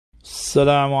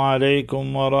Assalamu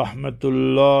alaikum wa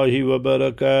rahmatullahi wa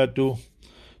barakatuh.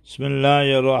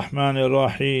 Bismillahir Rahmanir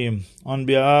Rahim. On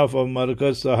behalf of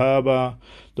Markaz Sahaba,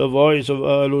 the voice of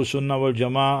Ahlus Sunnah wal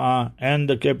Jama'ah and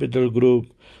the Capital Group,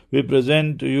 we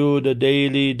present to you the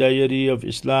daily diary of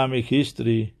Islamic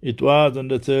history. It was on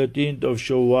the 13th of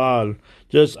Shawwal,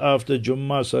 just after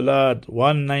Jummah Salat,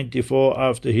 194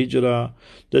 after Hijrah,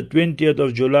 the 20th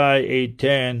of July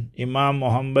 810, Imam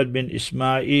Muhammad bin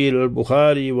Ismail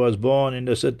al-Bukhari was born in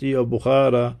the city of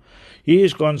Bukhara. He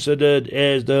is considered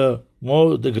as the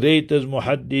greatest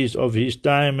muhaddis of his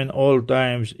time and all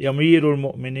times. Amirul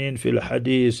Mu'minin fil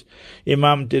Hadith,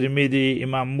 Imam Tirmidhi,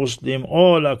 Imam Muslim,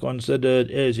 all are considered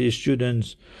as his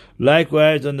students.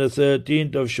 Likewise, on the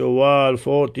 13th of Shawwal,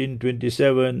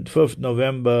 1427, 5th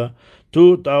November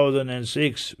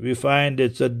 2006, we find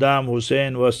that Saddam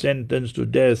Hussein was sentenced to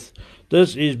death.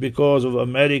 This is because of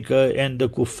America and the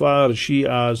Kuffar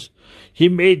Shias. He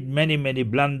made many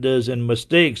blunders and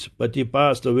mistakes, but he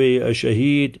passed away a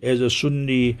shaheed as a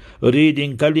Sunni,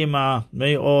 reading kalima.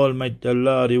 May Almighty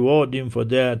Allah reward him for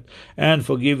that and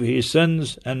forgive his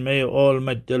sins, and may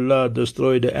Almighty Allah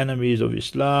destroy the enemies of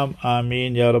Islam.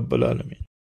 Ameen Ya Rabbal Alameen.